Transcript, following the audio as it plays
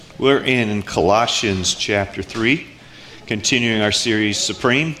We're in Colossians chapter 3, continuing our series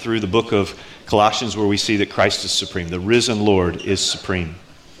Supreme through the book of Colossians, where we see that Christ is supreme. The risen Lord is supreme.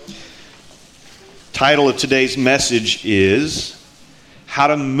 Title of today's message is how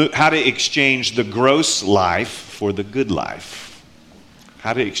to exchange the gross life for the good life.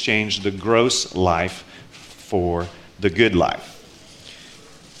 How to exchange the gross life for the good life.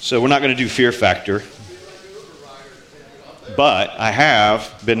 So we're not going to do fear factor, but I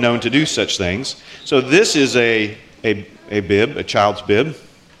have been known to do such things. So this is a bib, a child's bib,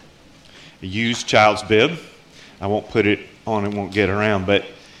 a used child's bib. I won't put it on, it won't get around, but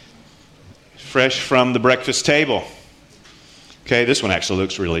fresh from the breakfast table. Okay, this one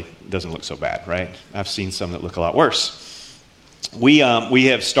actually doesn't look so bad, right? I've seen some that look a lot worse. We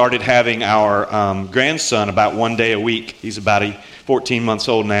have started having our grandson about one day a week. He's about 14 months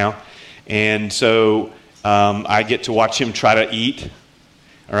old now, and so I get to watch him try to eat.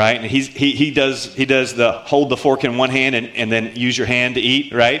 All right, and he does the hold the fork in one hand and then use your hand to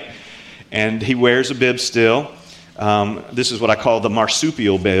eat, right? And he wears a bib still. This is what I call the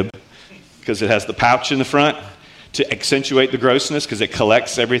marsupial bib, because it has the pouch in the front to accentuate the grossness, because it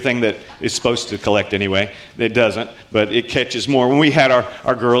collects everything that it's supposed to collect anyway. It doesn't, but it catches more. When we had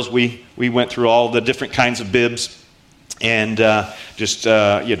our girls, we went through all the different kinds of bibs, and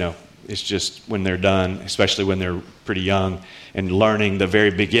it's just when they're done, especially when they're pretty young and learning the very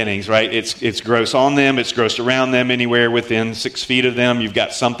beginnings, right? It's gross on them, it's gross around them, anywhere within 6 feet of them, you've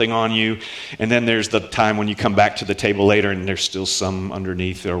got something on you. And then there's the time when you come back to the table later and there's still some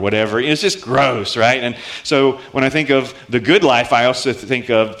underneath or whatever. It's just gross, right? And so when I think of the good life, I also think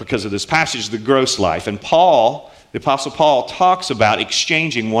of, because of this passage, the gross life. And Paul, the Apostle Paul, talks about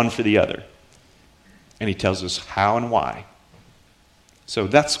exchanging one for the other. And he tells us how and why. So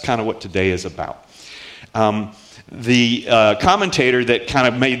that's kind of what today is about. The commentator that kind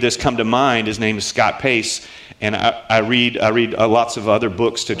of made this come to mind, his name is Scott Pace, and I read lots of other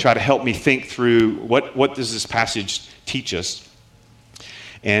books to try to help me think through what does this passage teach us.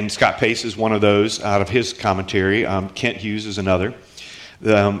 And Scott Pace is one of those out of his commentary. Kent Hughes is another.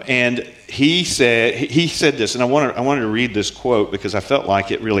 And he said this, and I wanted to read this quote because I felt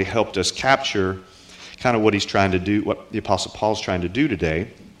like it really helped us capture kind of what he's trying to do, what the Apostle Paul's trying to do today,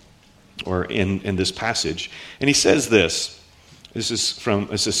 or in this passage. And he says this. This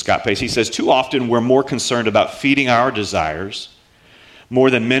is Scott Pace. He says, "Too often we're more concerned about feeding our desires more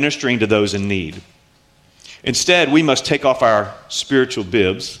than ministering to those in need. Instead, we must take off our spiritual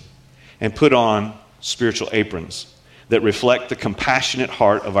bibs and put on spiritual aprons that reflect the compassionate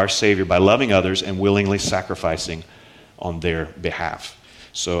heart of our Savior by loving others and willingly sacrificing on their behalf."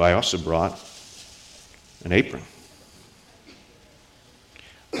 So I also brought an apron.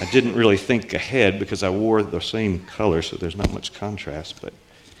 I didn't really think ahead because I wore the same color, so there's not much contrast, but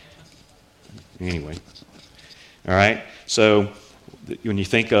anyway. All right, so when you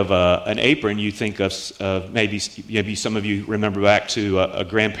think of an apron, you think of maybe some of you remember back to a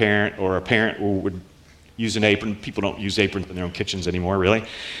grandparent or a parent who would use an apron. People don't use aprons in their own kitchens anymore, really.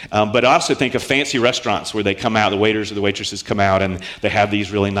 But I also think of fancy restaurants where they come out, the waiters or the waitresses come out, and they have these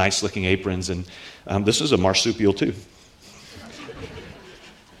really nice-looking aprons. And this is a marsupial, too.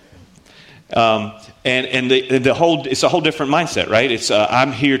 It's a whole different mindset, right? It's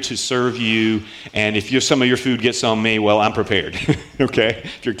I'm here to serve you, and if some of your food gets on me, well, I'm prepared. Okay?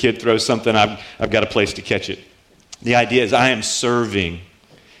 If your kid throws something, I've got a place to catch it. The idea is I am serving,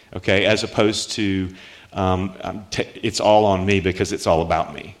 okay, as opposed to it's all on me because it's all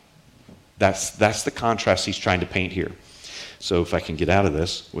about me. That's the contrast he's trying to paint here. So if I can get out of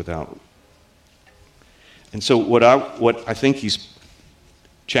this without... And so what I think he's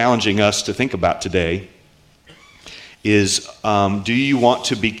challenging us to think about today is, do you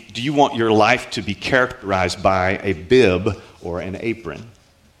want your life to be characterized by a bib or an apron?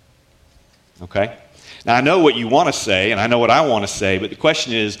 Okay? Now, I know what you want to say, and I know what I want to say, but the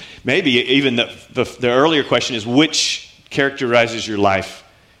question is, maybe even the earlier question is, which characterizes your life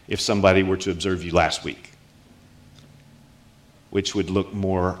if somebody were to observe you last week? Which would look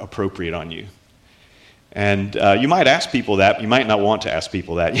more appropriate on you? And you might ask people that. You might not want to ask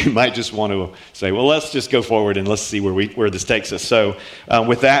people that. You might just want to say, well, let's just go forward and let's see where this takes us. So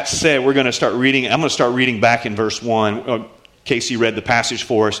with that said, we're going to start reading. I'm going to start reading back in verse 1. Casey read the passage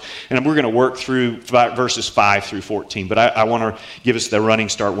for us, and we're going to work through verses 5 through 14. But I want to give us the running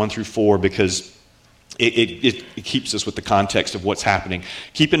start 1 through 4 because it keeps us with the context of what's happening.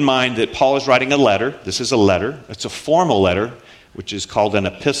 Keep in mind that Paul is writing a letter. This is a letter. It's a formal letter, which is called an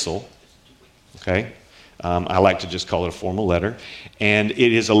epistle. Okay? I like to just call it a formal letter. And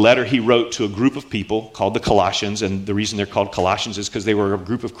it is a letter he wrote to a group of people called the Colossians. And the reason they're called Colossians is because they were a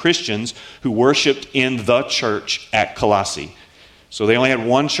group of Christians who worshiped in the church at Colossae. So they only had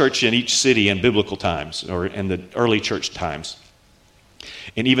one church in each city in biblical times, or in the early church times.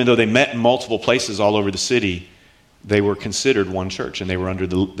 And even though they met in multiple places all over the city, they were considered one church, and they were under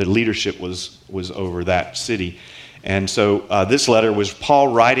the leadership was over that city. And so this letter was Paul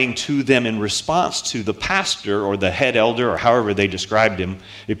writing to them in response to the pastor or the head elder, or however they described him,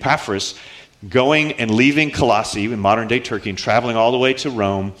 Epaphras, going and leaving Colossae in modern-day Turkey and traveling all the way to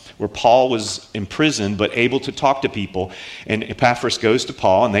Rome, where Paul was imprisoned but able to talk to people. And Epaphras goes to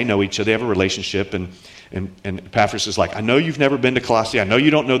Paul, and they know each other. They have a relationship. And Epaphras is like, I know you've never been to Colossae. I know you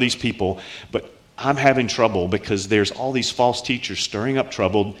don't know these people, but I'm having trouble because there's all these false teachers stirring up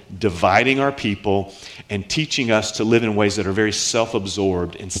trouble, dividing our people, and teaching us to live in ways that are very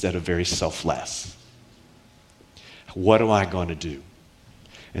self-absorbed instead of very selfless. What am I going to do?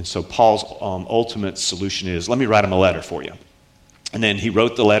 And so Paul's ultimate solution is, let me write him a letter for you. And then he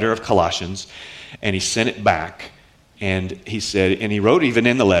wrote the letter of Colossians, and he sent it back. And he said, and he wrote even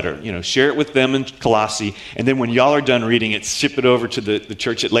in the letter, share it with them in Colossae. And then when y'all are done reading it, ship it over to the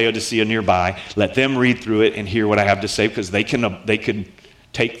church at Laodicea nearby. Let them read through it and hear what I have to say, because they can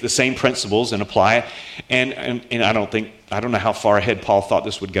take the same principles and apply it. And I don't know how far ahead Paul thought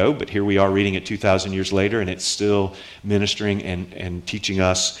this would go, but here we are reading it 2,000 years later, and it's still ministering and teaching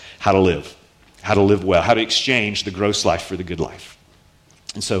us how to live well, how to exchange the gross life for the good life.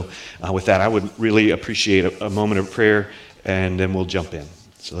 And so with that, I would really appreciate a moment of prayer, and then we'll jump in.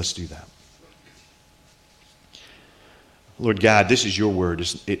 So let's do that. Lord God, this is your word.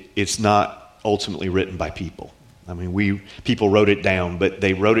 It's not ultimately written by people. I mean, people wrote it down, but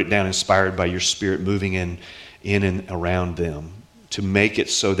they wrote it down inspired by your Spirit moving in and around them to make it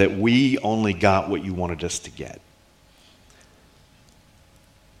so that we only got what you wanted us to get.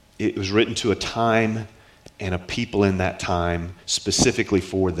 It was written to a time and a people in that time specifically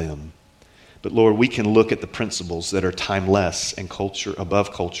for them. But Lord, we can look at the principles that are timeless and culture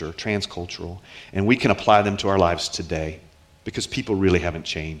above culture, transcultural, and we can apply them to our lives today because people really haven't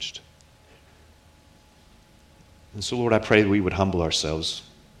changed. And so, Lord, I pray that we would humble ourselves,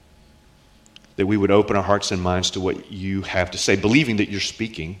 that we would open our hearts and minds to what you have to say, believing that you're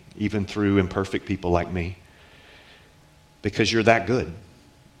speaking, even through imperfect people like me, because you're that good.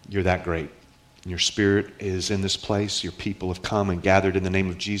 You're that great. Your Spirit is in this place. Your people have come and gathered in the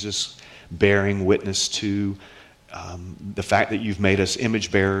name of Jesus, bearing witness to the fact that you've made us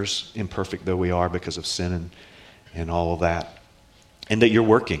image bearers, imperfect though we are because of sin and all of that, and that you're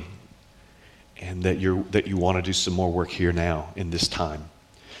working, and that you want to do some more work here now in this time.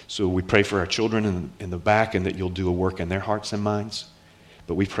 So we pray for our children in the back, and that you'll do a work in their hearts and minds.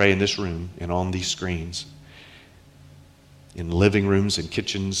 But we pray in this room and on these screens, in living rooms and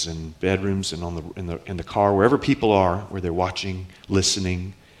kitchens and bedrooms and in the car, wherever people are, where they're watching,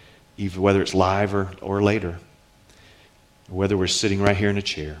 listening, even whether it's live or later, or whether we're sitting right here in a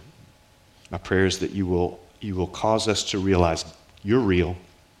chair. My prayer is that you will cause us to realize you're real.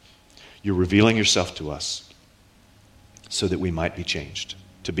 You're revealing yourself to us so that we might be changed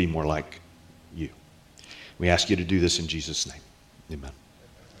to be more like you. We ask you to do this in Jesus' name. Amen.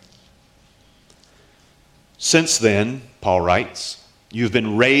 Since then, Paul writes, you've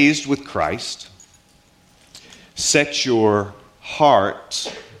been raised with Christ. Set your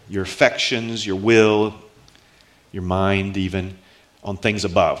heart, your affections, your will, your mind even, on things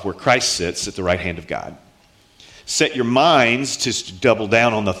above, where Christ sits at the right hand of God. Set your minds, to double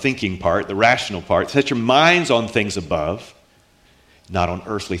down on the thinking part, the rational part, set your minds on things above, not on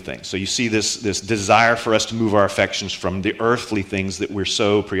earthly things. So you see this desire for us to move our affections from the earthly things that we're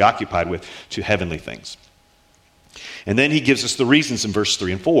so preoccupied with to heavenly things. And then he gives us the reasons in verse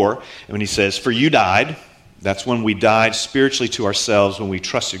 3 and 4. And when he says, for you died, that's when we died spiritually to ourselves when we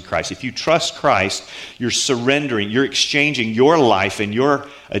trusted Christ. If you trust Christ, you're surrendering, you're exchanging your life and your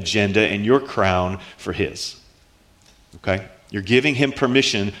agenda and your crown for his. Okay? You're giving him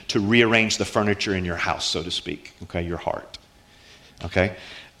permission to rearrange the furniture in your house, so to speak. Okay? Your heart. Okay?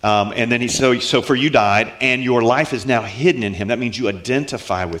 And then he says, so for you died, and your life is now hidden in him. That means you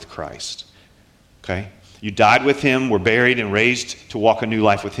identify with Christ. Okay? You died with him, were buried, and raised to walk a new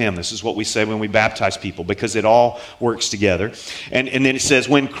life with him. This is what we say when we baptize people, because it all works together. And then it says,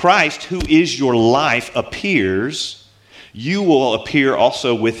 when Christ, who is your life, appears, you will appear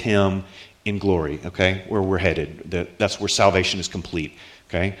also with him in glory, okay, where we're headed. That's where salvation is complete,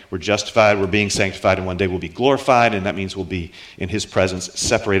 okay? We're justified, we're being sanctified, and one day we'll be glorified, and that means we'll be in his presence,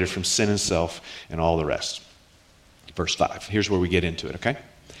 separated from sin and self and all the rest. Verse 5, here's where we get into it, okay?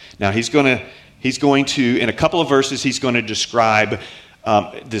 Now he's going to He's going to, in a couple of verses, he's going to describe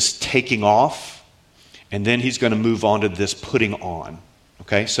this taking off, and then he's going to move on to this putting on.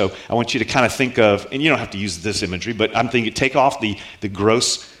 Okay, so I want you to kind of think of, and you don't have to use this imagery, but I'm thinking take off the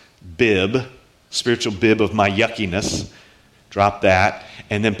gross bib, spiritual bib of my yuckiness, drop that,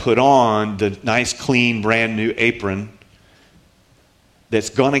 and then put on the nice, clean, brand new apron that's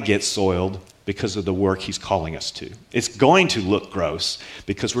going to get soiled because of the work he's calling us to. It's going to look gross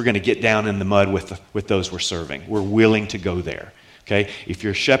because we're going to get down in the mud with those we're serving. We're willing to go there. Okay, if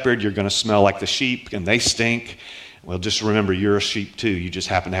you're a shepherd, you're going to smell like the sheep and they stink. Well, just remember, you're a sheep too. You just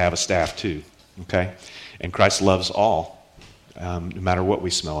happen to have a staff too, okay? And Christ loves all, no matter what we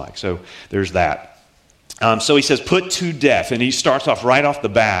smell like. So there's that. So he says, put to death. And he starts off right off the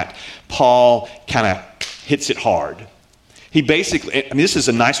bat. Paul kind of hits it hard. He basically, this is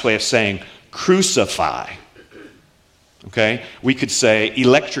a nice way of saying crucify, okay? We could say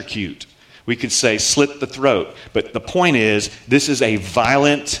electrocute. We could say slit the throat. But the point is, this is a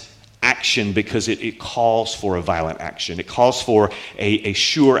violent action because it calls for a violent action. It calls for a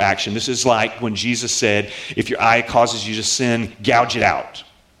sure action. This is like when Jesus said, if your eye causes you to sin, gouge it out.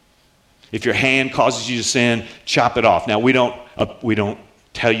 If your hand causes you to sin, chop it off. Now, we don't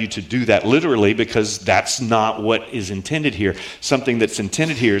tell you to do that literally because that's not what is intended here. Something that's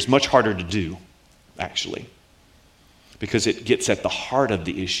intended here is much harder to do, actually, because it gets at the heart of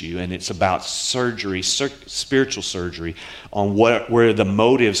the issue, and it's about surgery, spiritual surgery, on where the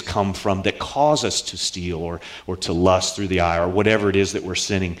motives come from that cause us to steal or to lust through the eye or whatever it is that we're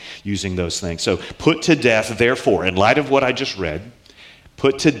sinning using those things. So put to death, therefore, in light of what I just read,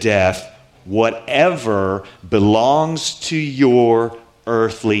 put to death whatever belongs to your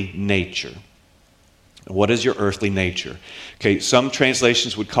earthly nature. What is your earthly nature? Okay, some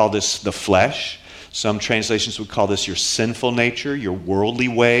translations would call this the flesh. Some translations would call this your sinful nature, your worldly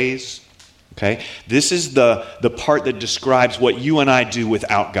ways. Okay? This is the part that describes what you and I do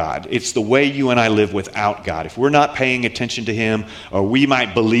without God. It's the way you and I live without God. If we're not paying attention to Him, or we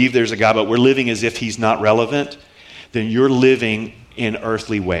might believe there's a God, but we're living as if He's not relevant, then you're living in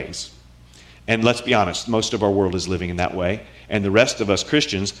earthly ways. And let's be honest, most of our world is living in that way. And the rest of us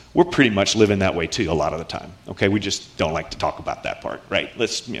Christians, we're pretty much living that way too a lot of the time. Okay? We just don't like to talk about that part, right?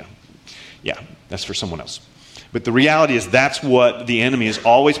 Yeah, that's for someone else. But the reality is that's what the enemy is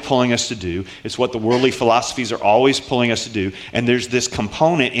always pulling us to do. It's what the worldly philosophies are always pulling us to do. And there's this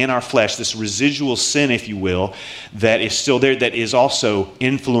component in our flesh, this residual sin, if you will, that is still there, that is also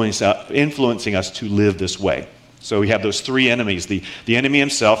influencing us to live this way. So we have those three enemies, the enemy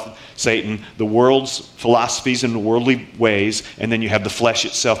himself, Satan, the world's philosophies and the worldly ways, and then you have the flesh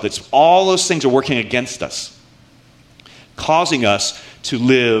itself. That's all those things are working against us, causing us to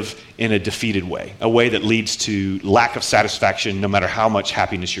live in a defeated way, a way that leads to lack of satisfaction no matter how much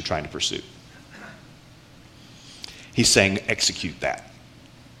happiness you're trying to pursue. He's saying execute that.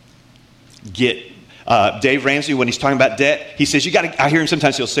 Dave Ramsey, when he's talking about debt, he says, I hear him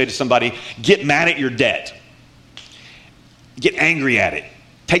sometimes, he'll say to somebody, get mad at your debt. Get angry at it.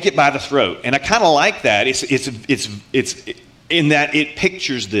 Take it by the throat. And I kind of like that. It's in that it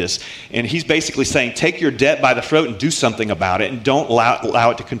pictures this. And he's basically saying, take your debt by the throat and do something about it, and don't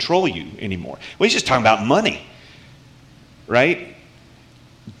allow it to control you anymore. Well, he's just talking about money, right?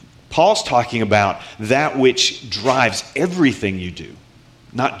 Paul's talking about that which drives everything you do,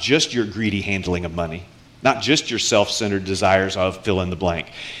 not just your greedy handling of money, not just your self-centered desires of fill in the blank.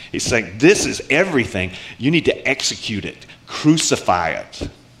 He's saying, this is everything. You need to execute it. Crucify it.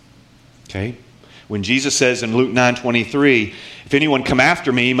 Okay? When Jesus says in Luke 9:23, if anyone come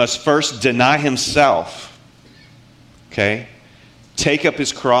after me, he must first deny himself. Okay? Take up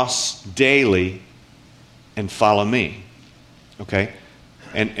his cross daily and follow me. Okay?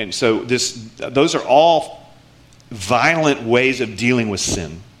 And so those are all violent ways of dealing with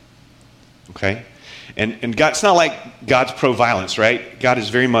sin. Okay? And God, it's not like God's pro-violence, right? God is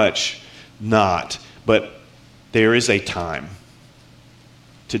very much not. But there is a time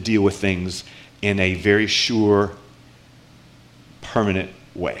to deal with things in a very sure, permanent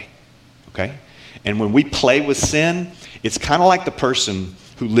way. Okay? And when we play with sin, it's kind of like the person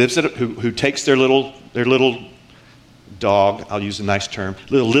who who takes their little dog, I'll use a nice term,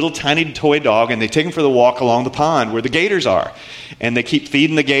 little tiny toy dog, and they take him for the walk along the pond where the gators are. And they keep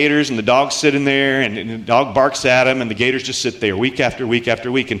feeding the gators, and the dog's sitting there, and the dog barks at him, and the gators just sit there week after week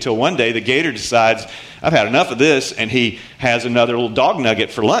after week until one day the gator decides, I've had enough of this, and he has another little dog nugget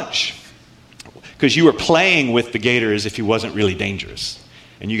for lunch. Because you were playing with the gator as if he wasn't really dangerous,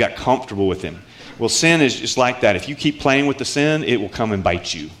 and you got comfortable with him. Well, sin is just like that. If you keep playing with the sin, it will come and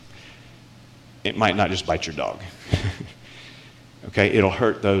bite you. It might not just bite your dog. Okay, it'll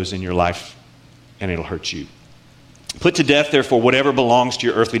hurt those in your life and it'll hurt you. Put to death, therefore, whatever belongs to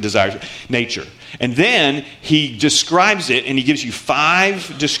your earthly desires, nature. And then he describes it, and he gives you 5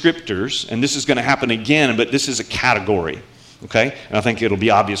 descriptors, and this is going to happen again, but this is a category, okay? And I think it'll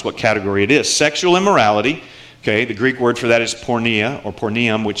be obvious what category it is. Sexual immorality, okay? The Greek word for that is porneia, or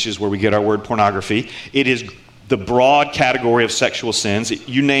porneum, which is where we get our word pornography. It is the broad category of sexual sins.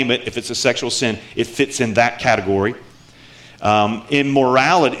 You name it, if it's a sexual sin, it fits in that category.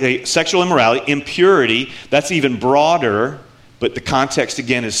 Immorality, sexual immorality, impurity, that's even broader, but the context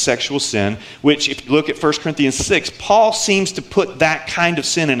again is sexual sin, which if you look at 1 Corinthians 6, Paul seems to put that kind of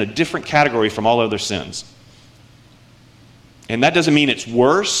sin in a different category from all other sins. And that doesn't mean it's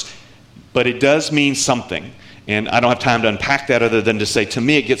worse, but it does mean something. And I don't have time to unpack that other than to say, to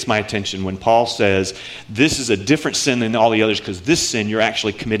me, it gets my attention when Paul says, this is a different sin than all the others because this sin you're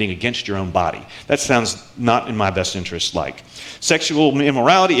actually committing against your own body. That sounds not in my best interest like. Sexual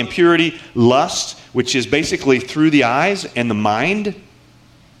immorality, impurity, lust, which is basically through the eyes and the mind.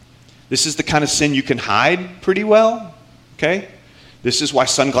 This is the kind of sin you can hide pretty well, okay? This is why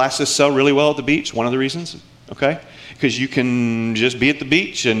sunglasses sell really well at the beach, one of the reasons, okay? Because you can just be at the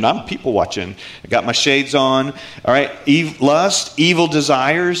beach and I'm people watching. I got my shades on. All right, lust, evil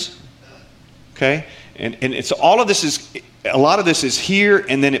desires. Okay, and it's all of this is a lot of this is here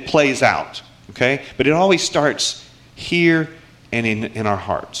and then it plays out. Okay, but it always starts here and in our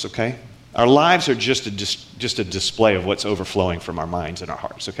hearts. Okay, our lives are just a display of what's overflowing from our minds and our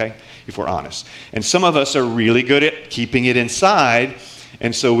hearts. Okay, if we're honest, and some of us are really good at keeping it inside.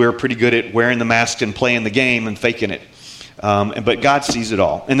 And so we're pretty good at wearing the mask and playing the game and faking it. But God sees it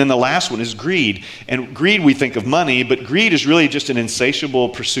all. And then the last one is greed. And greed, we think of money, but greed is really just an insatiable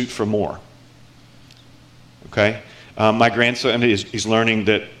pursuit for more. Okay? My grandson, he's learning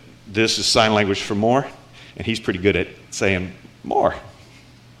that this is sign language for more. And he's pretty good at saying more.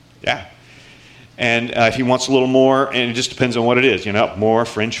 Yeah. And if he wants a little more, and it just depends on what it is. More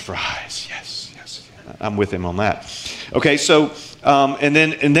French fries. Yes, yes. I'm with him on that. Okay, so... And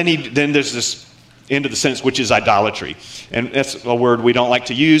then there's this end of the sentence, which is idolatry. And that's a word we don't like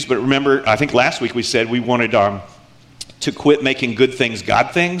to use, but remember, I think last week we said we wanted to quit making good things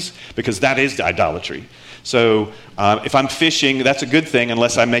God things, because that is idolatry. So if I'm fishing, that's a good thing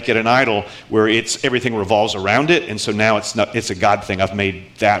unless I make it an idol where everything revolves around it, and so now it's a God thing. I've made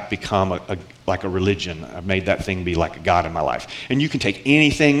that become like a religion. I've made that thing be like a God in my life. And you can take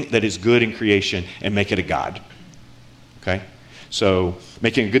anything that is good in creation and make it a God. Okay? So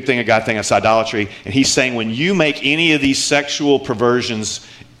making a good thing a God thing, that's idolatry. And he's saying when you make any of these sexual perversions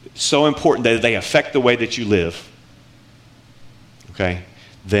so important that they affect the way that you live, okay,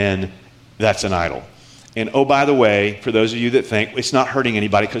 then that's an idol. And oh, by the way, for those of you that think it's not hurting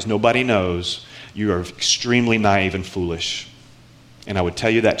anybody because nobody knows, you are extremely naive and foolish. And I would tell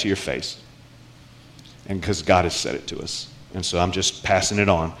you that to your face. And because God has said it to us. And so I'm just passing it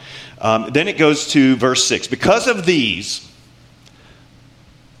on. Then it goes to verse 6. Because of these...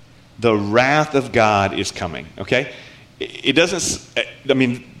 the wrath of God is coming, okay? It doesn't, I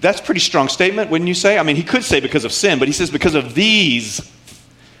mean, that's a pretty strong statement, wouldn't you say? I mean, he could say because of sin, but he says because of these,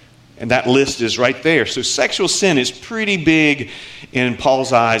 and that list is right there. So sexual sin is pretty big in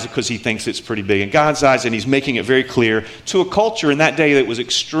Paul's eyes because he thinks it's pretty big in God's eyes, and he's making it very clear to a culture in that day that was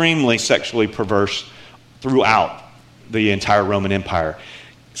extremely sexually perverse throughout the entire Roman Empire.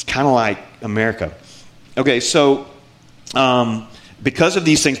 It's kind of like America. Okay, so... because of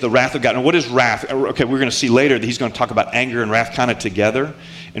these things, the wrath of God. And what is wrath? Okay, we're going to see later that he's going to talk about anger and wrath kind of together.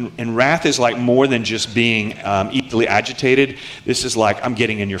 And wrath is like more than just being easily agitated. This is like, I'm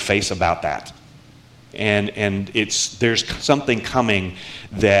getting in your face about that. And there's something coming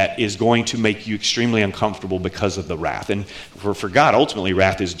that is going to make you extremely uncomfortable because of the wrath. And for God, ultimately,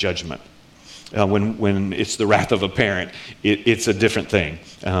 wrath is judgment. When it's the wrath of a parent, it's a different thing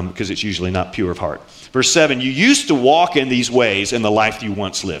because it's usually not pure of heart. Verse 7, you used to walk in these ways in the life you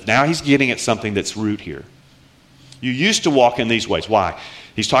once lived. Now he's getting at something that's root here. You used to walk in these ways. Why?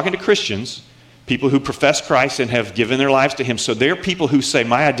 He's talking to Christians, people who profess Christ and have given their lives to him. So they're people who say,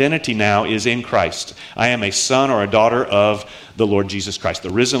 my identity now is in Christ. I am a son or a daughter of the Lord Jesus Christ, the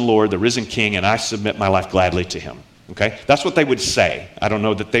risen Lord, the risen King, and I submit my life gladly to him. Okay? That's what they would say. I don't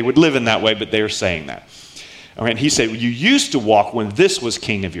know that they would live in that way, but they are saying that. All right, and he said, you used to walk when this was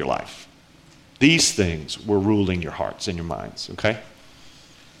king of your life. These things were ruling your hearts and your minds, okay?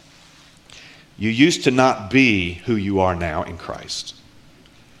 You used to not be who you are now in Christ.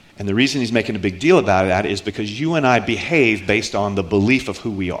 And the reason he's making a big deal about that is because you and I behave based on the belief of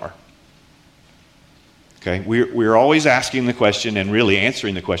who we are. Okay? We're always asking the question and really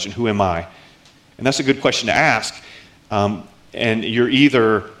answering the question, who am I? And that's a good question to ask. And you're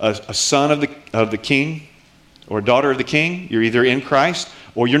either a son of the king or a daughter of the king. You're either in Christ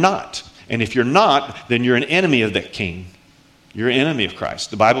or you're not. And if you're not, then you're an enemy of that king. You're an enemy of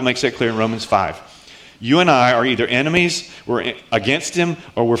Christ. The Bible makes that clear in Romans 5. You and I are either enemies, we're against him,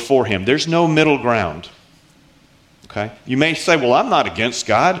 or we're for him. There's no middle ground. Okay? You may say, well, I'm not against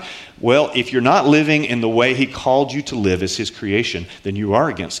God. Well, if you're not living in the way he called you to live as his creation, then you are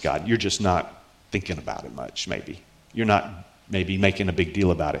against God. You're just not thinking about it much, maybe. You're not maybe making a big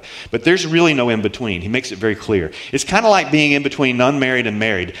deal about it. But there's really no in-between. He makes it very clear. It's kind of like being in between unmarried and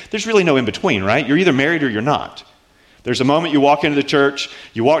married. There's really no in-between, right? You're either married or you're not. There's a moment you walk into the church,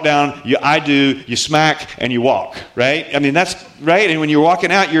 you walk down, you smack, and you walk, right? I mean, that's right. And when you're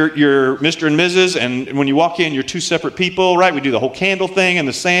walking out, you're Mr. and Mrs., and when you walk in, you're two separate people, right? We do the whole candle thing and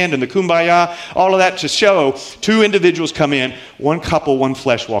the sand and the kumbaya, all of that to show two individuals come in, one couple, one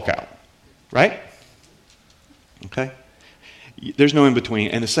flesh walk out, right? Okay? There's no in-between,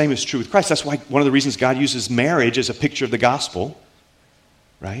 and the same is true with Christ. That's why one of the reasons God uses marriage as a picture of the gospel,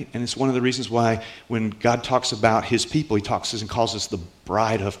 right? And it's one of the reasons why when God talks about his people, he talks and calls us the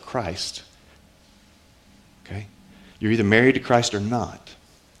bride of Christ. Okay? You're either married to Christ or not.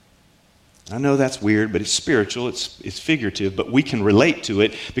 I know that's weird, but it's spiritual, it's figurative, but we can relate to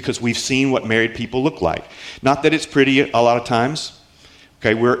it because we've seen what married people look like. Not that it's pretty a lot of times.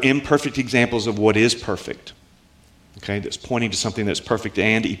 Okay, we're imperfect examples of what is perfect. Okay, that's pointing to something that's perfect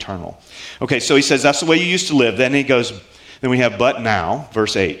and eternal. Okay, so he says that's the way you used to live. Then he goes, then we have but now,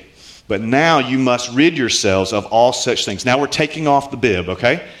 verse 8. But now you must rid yourselves of all such things. Now we're taking off the bib,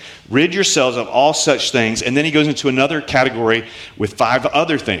 okay? Rid yourselves of all such things. And then he goes into another category with 5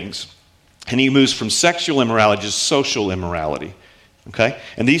 other things. And he moves from sexual immorality to social immorality. Okay?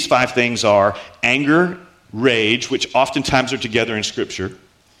 And these 5 things are anger, rage, which oftentimes are together in Scripture,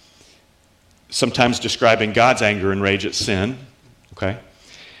 sometimes describing God's anger and rage at sin, okay?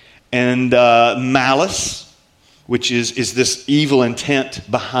 And malice, which is this evil intent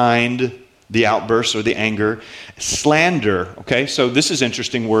behind the outburst or the anger. Slander, okay? So this is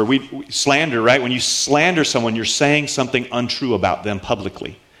interesting where we slander, right? When you slander someone, you're saying something untrue about them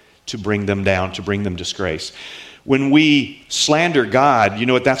publicly to bring them down, to bring them disgrace. When we slander God, you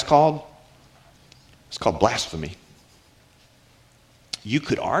know what that's called? It's called blasphemy. You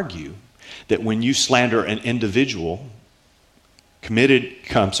could argue that when you slander an individual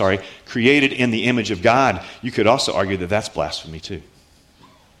created in the image of God, you could also argue that that's blasphemy too.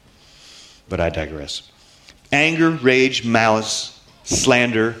 But I digress. Anger, rage, malice,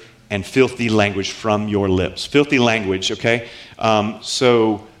 slander, and filthy language from your lips. Filthy language, okay?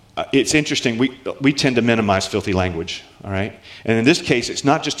 It's interesting. We tend to minimize filthy language, all right? And in this case, it's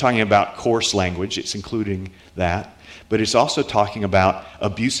not just talking about coarse language. It's including that. But it's also talking about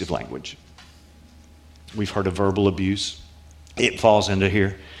abusive language. We've heard of verbal abuse. It falls into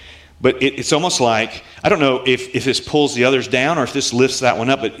here. But it's almost like, I don't know if this pulls the others down or if this lifts that one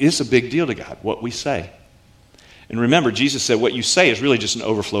up, but it's a big deal to God, what we say. And remember, Jesus said what you say is really just an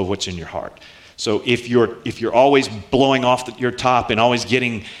overflow of what's in your heart. So if you're always blowing off your top and always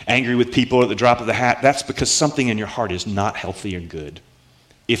getting angry with people at the drop of the hat, that's because something in your heart is not healthy and good,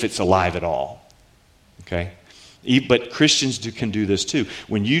 if it's alive at all. Okay? But Christians can do this too.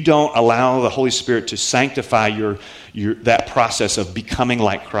 When you don't allow the Holy Spirit to sanctify that process of becoming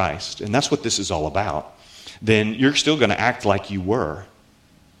like Christ, and that's what this is all about, then you're still going to act like you were.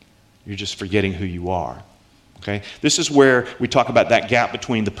 You're just forgetting who you are. Okay? This is where we talk about that gap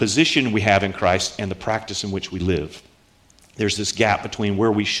between the position we have in Christ and the practice in which we live. There's this gap between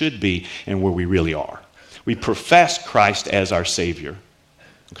where we should be and where we really are. We profess Christ as our Savior.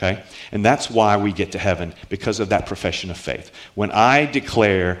 Okay? And that's why we get to heaven, because of that profession of faith. When I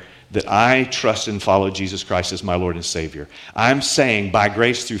declare that I trust and follow Jesus Christ as my Lord and Savior, I'm saying by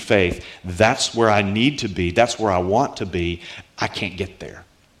grace through faith, that's where I need to be, that's where I want to be. I can't get there.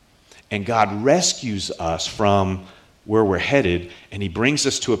 And God rescues us from where we're headed, and he brings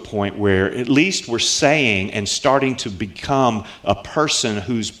us to a point where at least we're saying and starting to become a person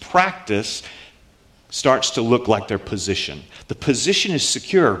whose practice starts to look like their position. The position is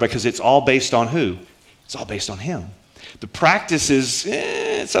secure because it's all based on who? It's all based on him. The practice is,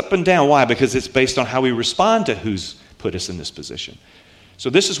 it's up and down. Why? Because it's based on how we respond to who's put us in this position. So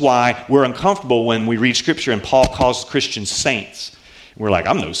this is why we're uncomfortable when we read Scripture and Paul calls Christians saints. We're like,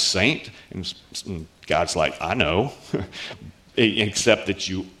 I'm no saint. And God's like, I know. Except that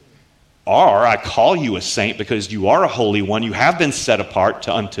you are. I call you a saint because you are a holy one. You have been set apart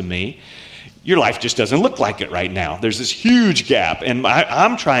unto me. your life just doesn't look like it right now. There's this huge gap. And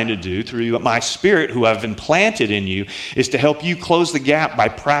I'm trying to do through my Spirit, who I've implanted in you, is to help you close the gap by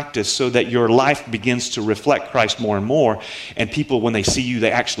practice so that your life begins to reflect Christ more and more. And people, when they see you, they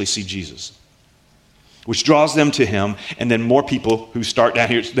actually see Jesus, which draws them to him. And then more people who start down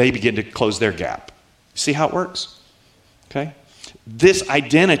here, they begin to close their gap. See how it works? Okay? This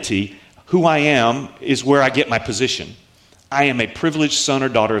identity, who I am, is where I get my position. I am a privileged son or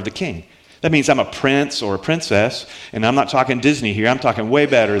daughter of the King. That means I'm a prince or a princess, and I'm not talking Disney here. I'm talking way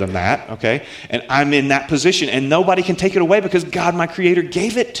better than that, okay? And I'm in that position, and nobody can take it away because God, my Creator,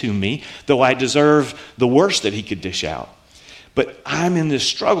 gave it to me, though I deserve the worst that he could dish out. But I'm in this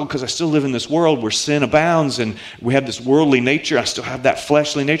struggle because I still live in this world where sin abounds, and we have this worldly nature. I still have that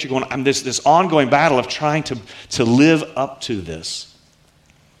fleshly nature going. I'm this ongoing battle of trying to live up to this.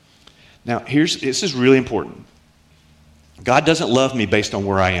 Now, this is really important. God doesn't love me based on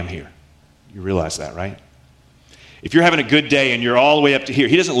where I am here. You realize that, right? If you're having a good day and you're all the way up to here,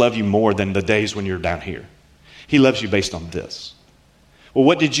 he doesn't love you more than the days when you're down here. He loves you based on this. Well,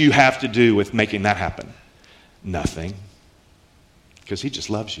 what did you have to do with making that happen? Nothing. Because he just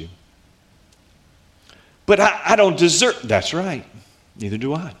loves you. But I don't deserve. That's right. Neither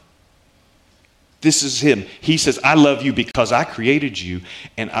do I. This is him. He says, I love you because I created you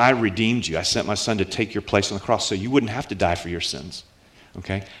and I redeemed you. I sent my son to take your place on the cross so you wouldn't have to die for your sins.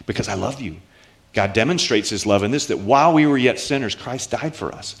 Okay? Because I love you. God demonstrates his love in this, that while we were yet sinners, Christ died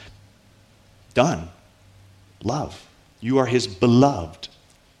for us. Done. Love. You are his beloved.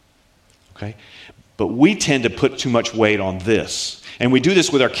 Okay? But we tend to put too much weight on this. And we do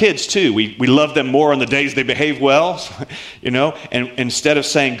this with our kids too. We love them more on the days they behave well, you know? And instead of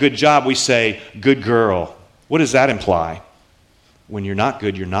saying good job, we say good girl. What does that imply? When you're not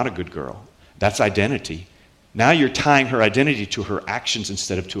good, you're not a good girl. That's identity. Now you're tying her identity to her actions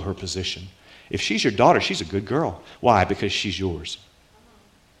instead of to her position. If she's your daughter, she's a good girl. Why? Because she's yours.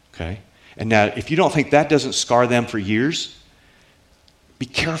 Okay? And now, if you don't think that doesn't scar them for years, be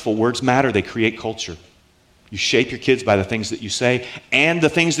careful. Words matter. They create culture. You shape your kids by the things that you say and the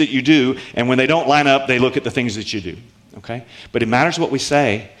things that you do. And when they don't line up, they look at the things that you do. Okay? But it matters what we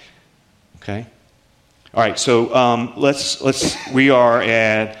say. Okay? All right, so we are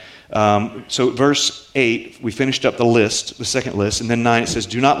at... So verse 8, we finished up the list, the second list, and then 9 it says,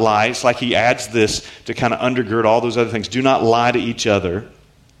 do not lie. It's like he adds this to kind of undergird all those other things. Do not lie to each other,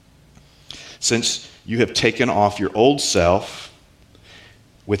 since you have taken off your old self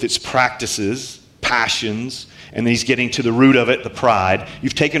with its practices, passions, and then he's getting to the root of it, the pride.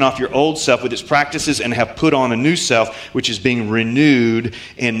 You've taken off your old self with its practices and have put on a new self, which is being renewed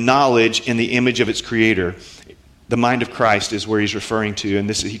in knowledge in the image of its creator. The mind of Christ is where he's referring to, and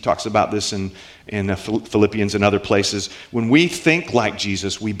he talks about this in Philippians and other places. When we think like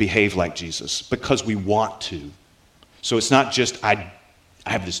Jesus, we behave like Jesus because we want to. So it's not just I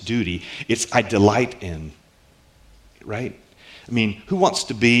have this duty, it's I delight in, right? I mean, who wants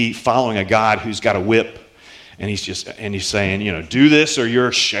to be following a God who's got a whip and he's saying, you know, do this or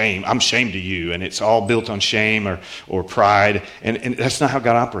you're shame. I'm shamed to you, and it's all built on shame or pride, and that's not how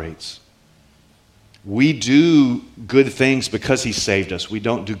God operates. We do good things because he saved us. We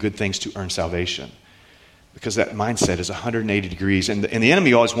don't do good things to earn salvation, because that mindset is 180 degrees. And the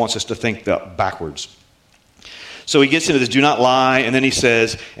enemy always wants us to think backwards. So he gets into this, do not lie. And then he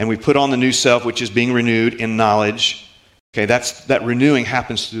says, and we put on the new self, which is being renewed in knowledge. Okay, that renewing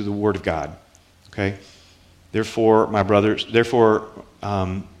happens through the word of God. Okay, therefore, my brothers, therefore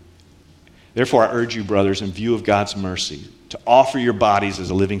I urge you, brothers, in view of God's mercy, to offer your bodies as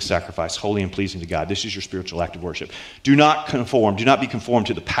a living sacrifice, holy and pleasing to God. This is your spiritual act of worship. Do not be conformed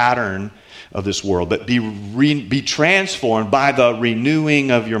to the pattern of this world, but be transformed by the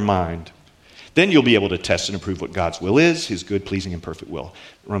renewing of your mind. Then you'll be able to test and approve what God's will is, his good, pleasing, and perfect will.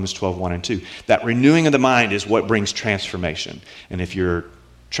 Romans 12, 1 and 2. That renewing of the mind is what brings transformation. And if you're a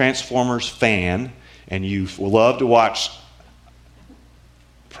Transformers fan and you love to watch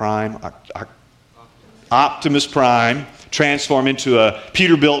Optimus Prime transform into a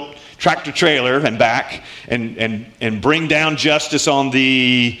Peterbilt tractor trailer and back and bring down justice on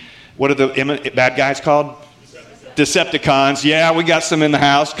the, what are the bad guys called? Decepticons. Yeah, we got some in the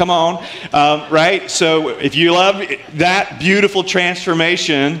house. Come on. Right? So if you love that beautiful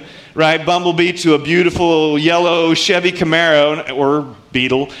transformation, right, Bumblebee to a beautiful yellow Chevy Camaro or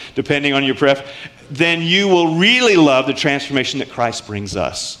Beetle, depending on your preference, then you will really love the transformation that Christ brings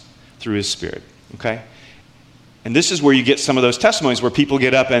us through his Spirit. Okay? And this is where you get some of those testimonies where people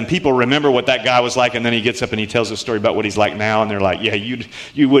get up and people remember what that guy was like, and then he gets up and he tells a story about what he's like now, and they're like, yeah,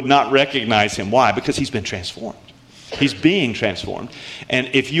 you would not recognize him. Why? Because he's been transformed. He's being transformed. And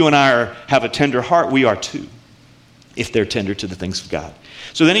if you and I have a tender heart, we are too, if they're tender to the things of God.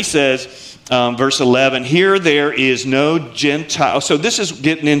 So then he says, verse 11, here there is no Gentile. So this is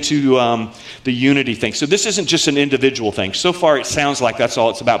getting into the unity thing. So this isn't just an individual thing. So far it sounds like that's all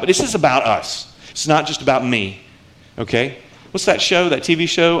it's about. But this is about us. It's not just about me. Okay? What's that show, that TV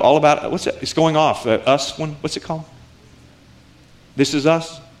show, all about? What's it? It's going off. Us one? What's it called? This Is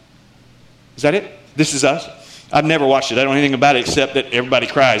Us? Is that it? This Is Us? I've never watched it. I don't know anything about it except that everybody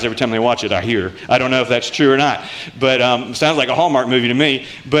cries every time they watch it, I hear. I don't know if that's true or not. But it sounds like a Hallmark movie to me.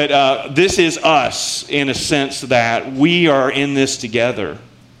 But this is us in a sense that we are in this together.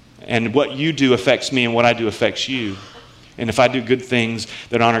 And what you do affects me and what I do affects you. And if I do good things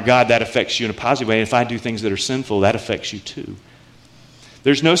that honor God, that affects you in a positive way. And if I do things that are sinful, that affects you too.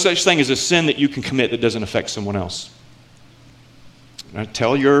 There's no such thing as a sin that you can commit that doesn't affect someone else. Now,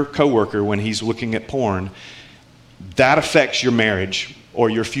 tell your coworker when he's looking at porn, that affects your marriage or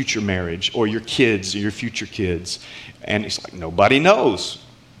your future marriage or your kids or your future kids. And it's like, nobody knows.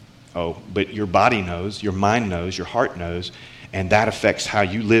 Oh, but your body knows, your mind knows, your heart knows. And that affects how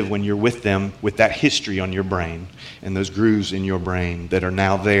you live when you're with them with that history on your brain and those grooves in your brain that are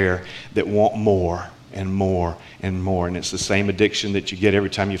now there that want more and more and more. And it's the same addiction that you get every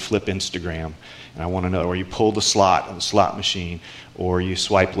time you flip Instagram. And I want to know, or you pull the slot on the slot machine, or you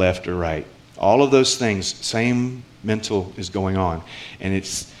swipe left or right. All of those things, same mental is going on. And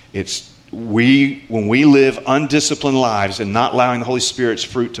when we live undisciplined lives and not allowing the Holy Spirit's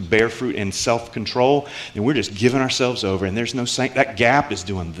fruit to bear fruit in self-control, then we're just giving ourselves over. And there's no saying, that gap is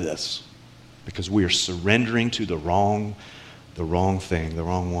doing this because we are surrendering to the wrong thing, the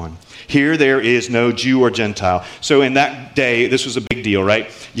wrong one. Here there is no Jew or Gentile. So in that day, this was a big deal, right?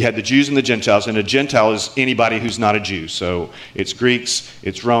 You had the Jews and the Gentiles, and a Gentile is anybody who's not a Jew. So it's Greeks,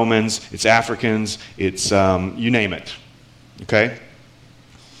 it's Romans, it's Africans, it's you name it, okay?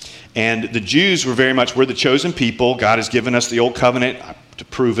 And the Jews were very much, we're the chosen people. God has given us the old covenant to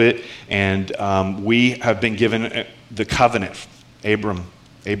prove it, and we have been given the covenant.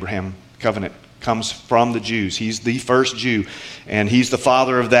 Abraham covenant comes from the Jews. He's the first Jew, and he's the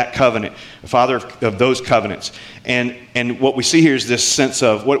father of that covenant, the father of those covenants. And what we see here is this sense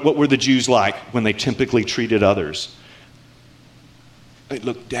of what were the Jews like when they typically treated others? They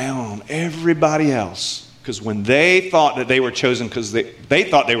looked down on everybody else. Because when they thought that they were chosen, because they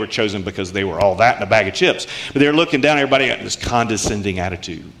thought they were chosen because they were all that in a bag of chips, but they were looking down at everybody got this condescending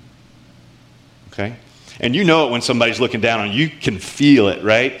attitude. Okay? And you know it when somebody's looking down on you. You can feel it,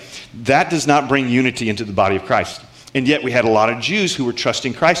 right? That does not bring unity into the body of Christ. And yet we had a lot of Jews who were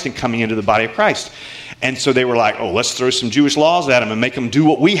trusting Christ and coming into the body of Christ. And so they were like, oh, let's throw some Jewish laws at them and make them do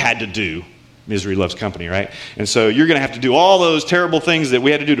what we had to do. Misery loves company, right? And so you're going to have to do all those terrible things that we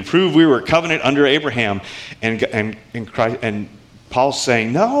had to do to prove we were a covenant under Abraham. And Paul's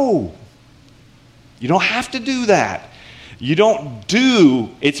saying, no, you don't have to do that. You don't do.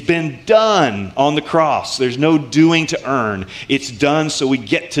 It's been done on the cross. There's no doing to earn. It's done so we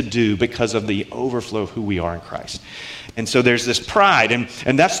get to do because of the overflow of who we are in Christ. And so there's this pride,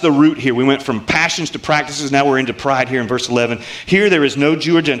 and that's the root here. We went from passions to practices. Now we're into pride here in verse 11. Here there is no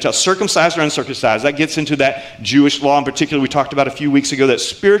Jew or Gentile, circumcised or uncircumcised. That gets into that Jewish law in particular we talked about a few weeks ago, that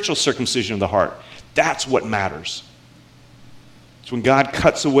spiritual circumcision of the heart. That's what matters. It's when God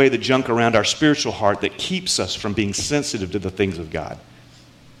cuts away the junk around our spiritual heart that keeps us from being sensitive to the things of God.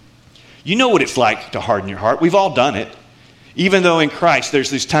 You know what it's like to harden your heart. We've all done it. Even though in Christ, there's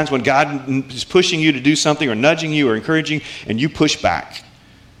these times when God is pushing you to do something or nudging you or encouraging, and you push back.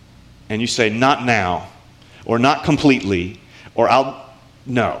 And you say, not now, or not completely, or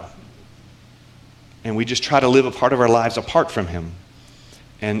no. And we just try to live a part of our lives apart from Him.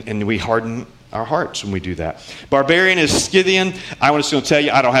 And we harden our hearts when we do that. Barbarian is Scythian. I want to tell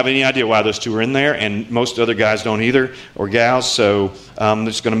you, I don't have any idea why those two are in there, and most other guys don't either, or gals, so I'm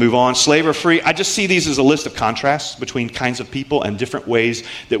just going to move on. Slave or free, I just see these as a list of contrasts between kinds of people and different ways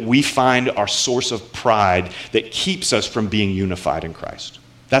that we find our source of pride that keeps us from being unified in Christ.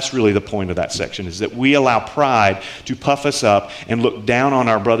 That's really the point of that section, is that we allow pride to puff us up and look down on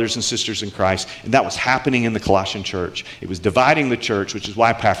our brothers and sisters in Christ. And that was happening in the Colossian church. It was dividing the church, which is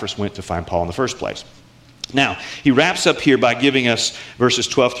why Epaphras went to find Paul in the first place. Now, he wraps up here by giving us verses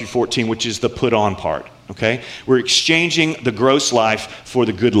 12 through 14, which is the put on part. Okay? We're exchanging the gross life for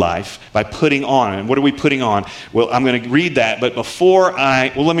the good life by putting on. And what are we putting on? Well, I'm going to read that, but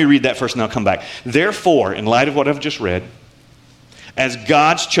let me read that first and I'll come back. Therefore, in light of what I've just read, as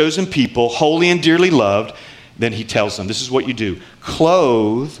God's chosen people, holy and dearly loved, then he tells them, this is what you do.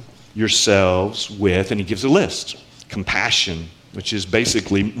 Clothe yourselves with, and he gives a list, compassion, which is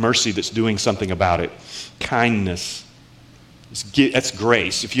basically mercy that's doing something about it. Kindness. That's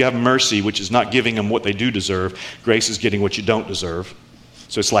grace. If you have mercy, which is not giving them what they do deserve, grace is getting what you don't deserve.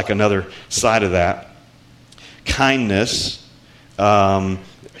 So it's like another side of that. Kindness,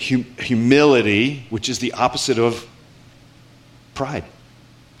 humility, which is the opposite of pride.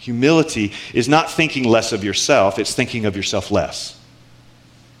 Humility is not thinking less of yourself, it's thinking of yourself less.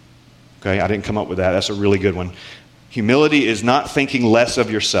 Okay, I didn't come up with that. That's a really good one. Humility is not thinking less of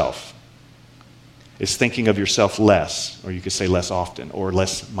yourself. It's thinking of yourself less, or you could say less often, or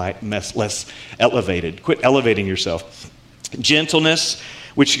less elevated. Quit elevating yourself. Gentleness,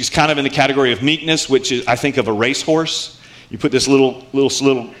 which is kind of in the category of meekness, which is, I think, of a racehorse. You put this little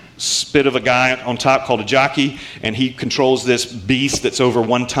spit of a guy on top called a jockey, and he controls this beast that's over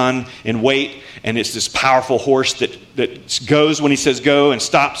 1 ton in weight, and it's this powerful horse that goes when he says go and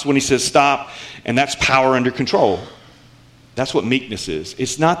stops when he says stop, and that's power under control. That's what meekness is.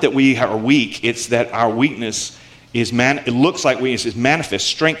 It's not that we are weak, it's that our weakness is, it looks like weakness is manifest.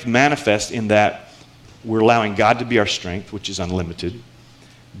 Strength manifests in that we're allowing God to be our strength, which is unlimited,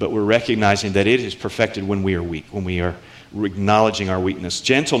 but we're recognizing that it is perfected when we are weak, when we are acknowledging our weakness.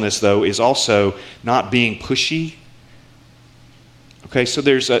 Gentleness, though, is also not being pushy. Okay, so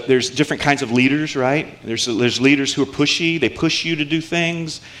there's different kinds of leaders, right? There's leaders who are pushy. They push you to do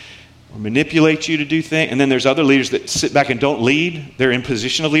things or manipulate you to do things. And then there's other leaders that sit back and don't lead. They're in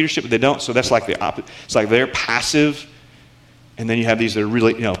position of leadership, but they don't. So that's like the opposite. It's like they're passive. And then you have these that are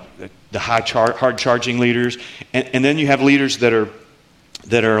really, the hard-charging leaders. And then you have leaders that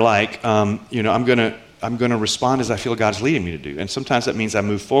are like, I'm going to respond as I feel God's leading me to do. And sometimes that means I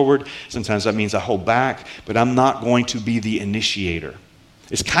move forward. Sometimes that means I hold back. But I'm not going to be the initiator.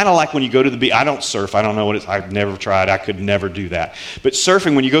 It's kind of like when you go to the beach. I don't surf. I don't know what it's. I've never tried. I could never do that. But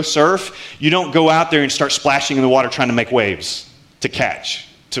surfing, when you go surf, you don't go out there and start splashing in the water trying to make waves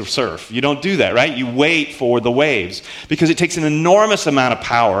to surf. You don't do that, right? You wait for the waves because it takes an enormous amount of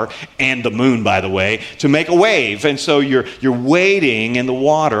power, and the moon, by the way, to make a wave. And so you're waiting in the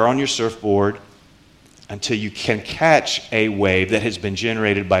water on your surfboard until you can catch a wave that has been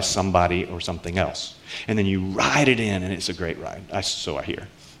generated by somebody or something else. And then you ride it in, and it's a great ride. So I hear.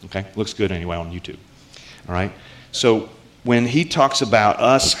 Okay? Looks good anyway on YouTube. All right? So when he talks about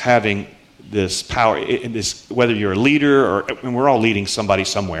us having this power, whether you're a leader or and we're all leading somebody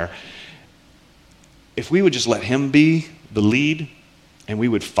somewhere, if we would just let him be the lead and we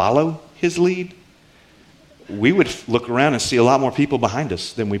would follow his lead, we would look around and see a lot more people behind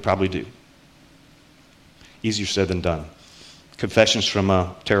us than we probably do. Easier said than done. Confessions from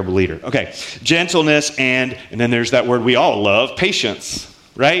a terrible leader. Okay, gentleness and then there's that word we all love, patience,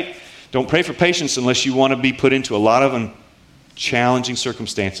 right? Don't pray for patience unless you want to be put into a lot of challenging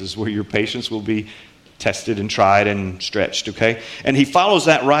circumstances where your patience will be tested and tried and stretched, okay? And he follows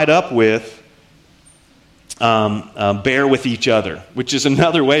that right up with bear with each other, which is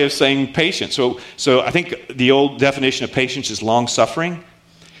another way of saying patience. So I think the old definition of patience is long-suffering.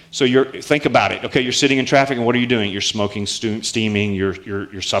 So think about it. Okay, you're sitting in traffic, and what are you doing? You're smoking, steaming.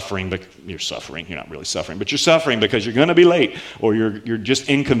 You're suffering, but you're suffering. You're not really suffering, but you're suffering because you're going to be late, or you're just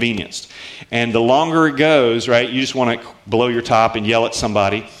inconvenienced. And the longer it goes, right, you just want to blow your top and yell at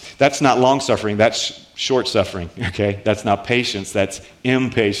somebody. That's not long suffering. That's short suffering. Okay, that's not patience. That's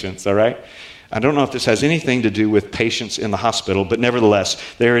impatience. All right. I don't know if this has anything to do with patients in the hospital, but nevertheless,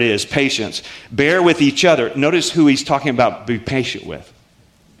 there it is. Patience. Bear with each other. Notice who he's talking about. Be patient with.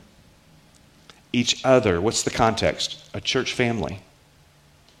 Each other. What's the context? A church family.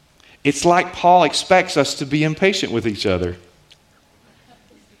 It's like Paul expects us to be impatient with each other.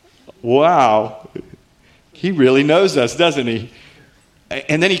 Wow. He really knows us, doesn't he?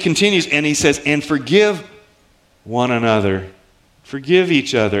 And then he continues and he says, and forgive one another. Forgive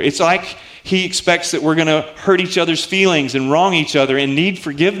each other. It's like he expects that we're going to hurt each other's feelings and wrong each other and need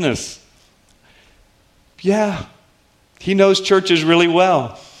forgiveness. Yeah. He knows churches really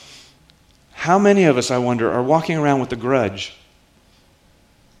well. How many of us, I wonder, are walking around with a grudge?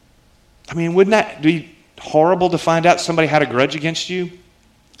 I mean, wouldn't that be horrible to find out somebody had a grudge against you?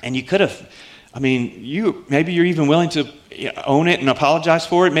 And you could have, maybe you're even willing to own it and apologize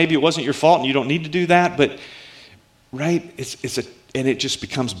for it. Maybe it wasn't your fault and you don't need to do that, but, right, and it just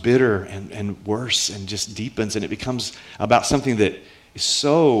becomes bitter and worse and just deepens, and it becomes about something that is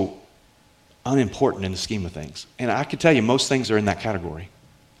so unimportant in the scheme of things. And I can tell you, most things are in that category.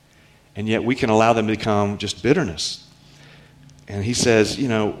 And yet we can allow them to become just bitterness. And he says,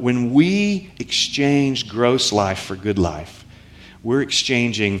 when we exchange gross life for good life, we're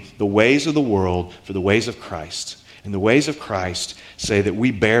exchanging the ways of the world for the ways of Christ. And the ways of Christ say that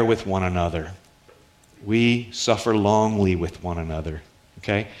we bear with one another. we suffer longly with one another.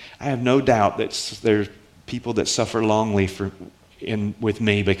 Okay? I have no doubt that there's people that suffer longly with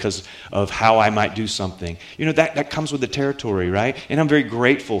me because of how I might do something. You know, that comes with the territory, right? And I'm very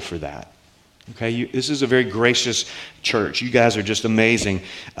grateful for that. Okay, this is a very gracious church. You guys are just amazing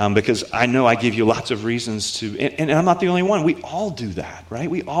because I know I give you lots of reasons to, and I'm not the only one. We all do that, right?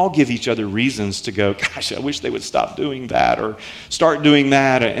 We all give each other reasons to go, gosh, I wish they would stop doing that or start doing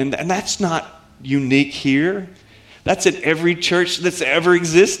that. And that's not unique here. That's at every church that's ever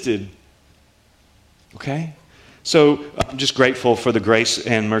existed. Okay? So I'm just grateful for the grace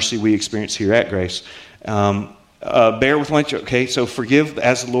and mercy we experience here at Grace. Bear with one another. Okay, so forgive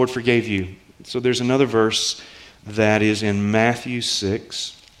as the Lord forgave you. So there's another verse that is in Matthew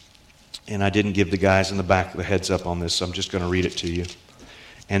 6, and I didn't give the guys in the back the heads up on this, so I'm just going to read it to you.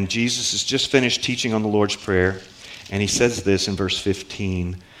 And Jesus has just finished teaching on the Lord's Prayer, and he says this in verse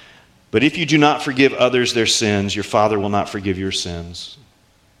 15, "But if you do not forgive others their sins, your Father will not forgive your sins."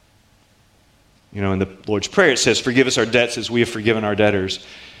 You know, in the Lord's Prayer it says, "Forgive us our debts as we have forgiven our debtors."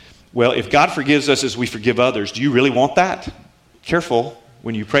 Well, if God forgives us as we forgive others, do you really want that? Careful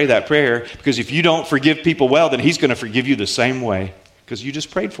when you pray that prayer, because if you don't forgive people well, then he's going to forgive you the same way because you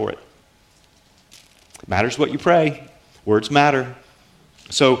just prayed for it. It matters what you pray. Words matter.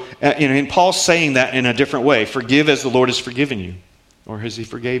 So, and Paul's saying that in a different way. Forgive as the Lord has forgiven you, or as he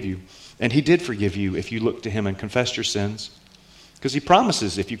forgave you. And he did forgive you if you look to him and confess your sins, because he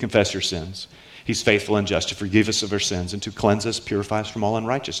promises if you confess your sins, he's faithful and just to forgive us of our sins and to cleanse us, purify us from all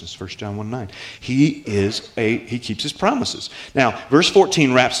unrighteousness. 1 John 1:9. He keeps his promises. Now, verse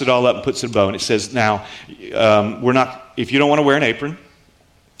 14 wraps it all up and puts a bow, and it says, now, if you don't want to wear an apron,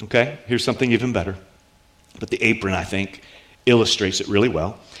 okay, here's something even better. But the apron, I think, illustrates it really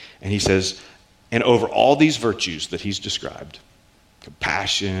well. And he says, and over all these virtues that he's described,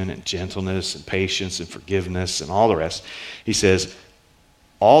 compassion and gentleness and patience and forgiveness and all the rest, he says,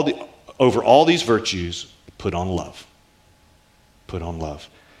 over all these virtues, put on love. Put on love,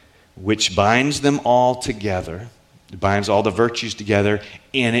 which binds them all together. It binds all the virtues together,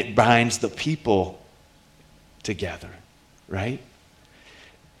 and it binds the people together, right?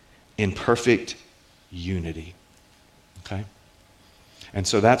 In perfect unity. Okay? And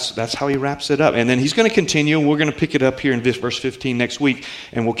so that's how he wraps it up. And then he's going to continue, and we're going to pick it up here in verse 15 next week,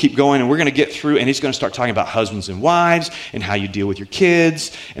 and we'll keep going, and we're going to get through, and he's going to start talking about husbands and wives, and how you deal with your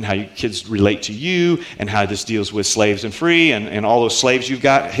kids, and how your kids relate to you, and how this deals with slaves and free, and all those slaves you've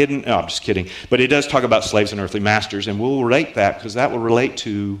got hidden. No, I'm just kidding. But it does talk about slaves and earthly masters, and we'll relate that, because that will relate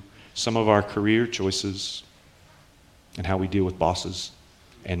to some of our career choices, and how we deal with bosses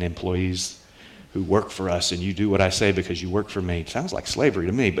and employees who work for us, and you do what I say because you work for me. It sounds like slavery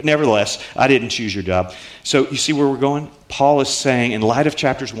to me, but nevertheless, I didn't choose your job. So you see where we're going? Paul is saying, in light of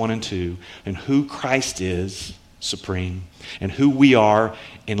chapters 1 and 2, and who Christ is supreme, and who we are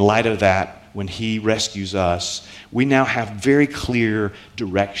in light of that when he rescues us, we now have very clear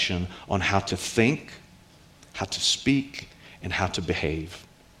direction on how to think, how to speak, and how to behave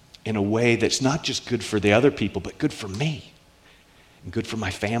in a way that's not just good for the other people, but good for me. Good for my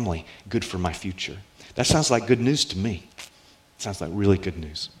family, good for my future. That sounds like good news to me. It sounds like really good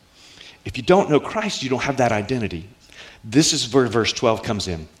news. If you don't know Christ, you don't have that identity. This is where verse 12 comes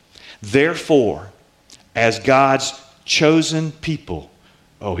in. Therefore, as God's chosen people,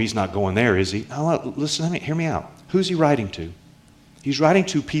 oh, he's not going there, is he? No, listen to me, hear me out. Who's he writing to? He's writing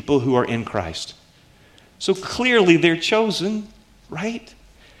to people who are in Christ. So clearly they're chosen, right?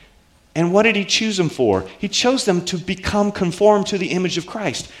 And what did he choose them for? He chose them to become conformed to the image of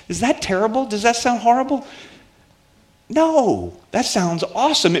Christ. Is that terrible? Does that sound horrible? No, that sounds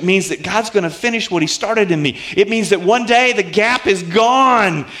awesome. It means that God's going to finish what he started in me. It means that one day the gap is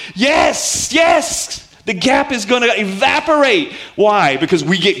gone. Yes, yes. The gap is going to evaporate. Why? Because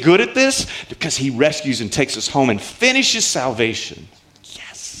we get good at this? Because he rescues and takes us home and finishes salvation.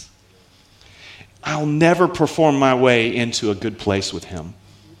 Yes. I'll never perform my way into a good place with him.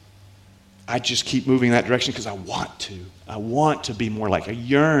 I just keep moving that direction because I want to. I want to be more like, I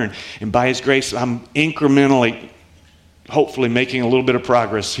yearn. And by his grace, I'm incrementally, hopefully making a little bit of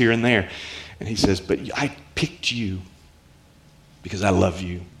progress here and there. And he says, but I picked you because I love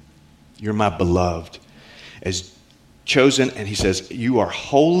you. You're my beloved. As chosen, and he says, you are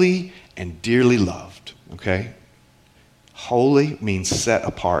holy and dearly loved. Okay? Holy means set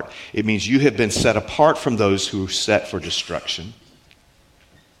apart. It means you have been set apart from those who are set for destruction.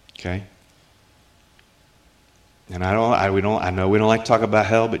 Okay? And I know we don't like to talk about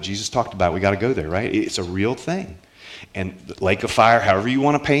hell, but Jesus talked about it. We got to go there, right? It's a real thing. And the lake of fire, however you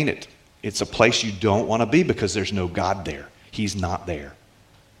want to paint it, it's a place you don't want to be because there's no God there. He's not there.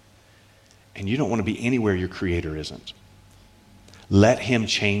 and you don't want to be anywhere your Creator isn't. Let him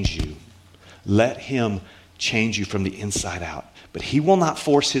change you. Let him change you from the inside out. But he will not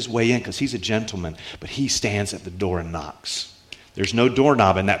force his way in because he's a gentleman, but he stands at the door and knocks. There's no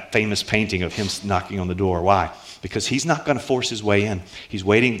doorknob in that famous painting of him knocking on the door. Why? Because he's not going to force his way in. He's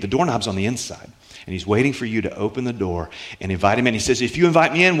waiting. The doorknob's on the inside. And he's waiting for you to open the door and invite him in. He says, if you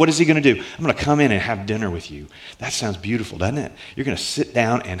invite me in, what is he going to do? I'm going to come in and have dinner with you. That sounds beautiful, doesn't it? You're going to sit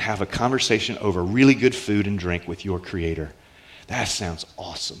down and have a conversation over really good food and drink with your Creator. That sounds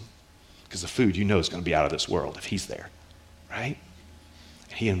awesome. Because the food, you know, is going to be out of this world if he's there, right?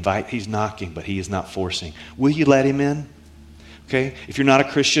 He's knocking, but he is not forcing. Will you let him in? Okay? If you're not a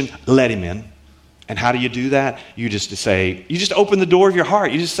Christian, let him in. And how do you do that? You just open the door of your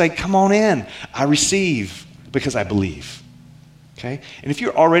heart. You just say, come on in. I receive because I believe. Okay? And if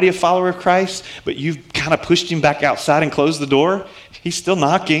you're already a follower of Christ, but you've kind of pushed him back outside and closed the door, he's still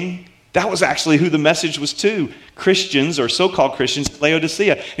knocking. That was actually who the message was to. Christians, or so-called Christians,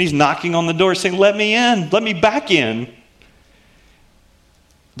 Laodicea. And he's knocking on the door saying, let me in. Let me back in.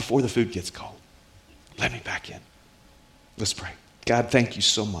 Before the food gets cold. Let me back in. Let's pray. God, thank you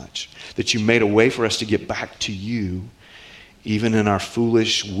so much that you made a way for us to get back to you, even in our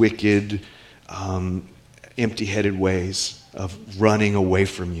foolish, wicked, empty-headed ways of running away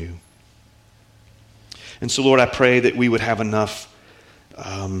from you. And so, Lord, I pray that we would have enough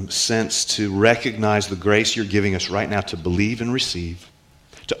sense to recognize the grace you're giving us right now to believe and receive,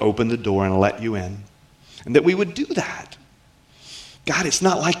 to open the door and let you in, and that we would do that. God, it's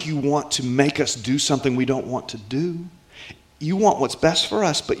not like you want to make us do something we don't want to do. You want what's best for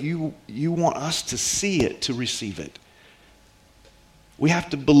us, but you want us to see it, to receive it. We have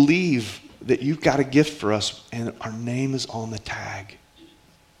to believe that you've got a gift for us and our name is on the tag.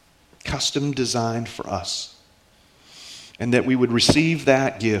 Custom designed for us. And that we would receive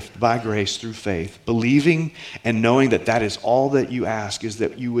that gift by grace through faith, believing and knowing that that is all that you ask, is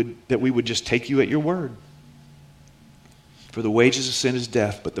that we would just take you at your word. For the wages of sin is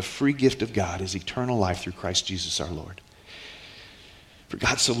death, but the free gift of God is eternal life through Christ Jesus our Lord. For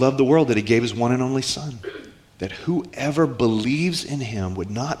God so loved the world that he gave his one and only Son, that whoever believes in him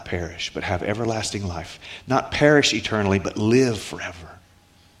would not perish, but have everlasting life. Not perish eternally, but live forever.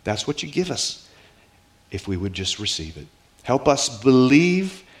 That's what you give us if we would just receive it. Help us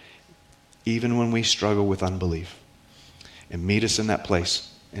believe even when we struggle with unbelief. And meet us in that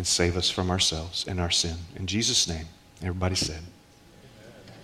place and save us from ourselves and our sin. In Jesus' name, everybody said.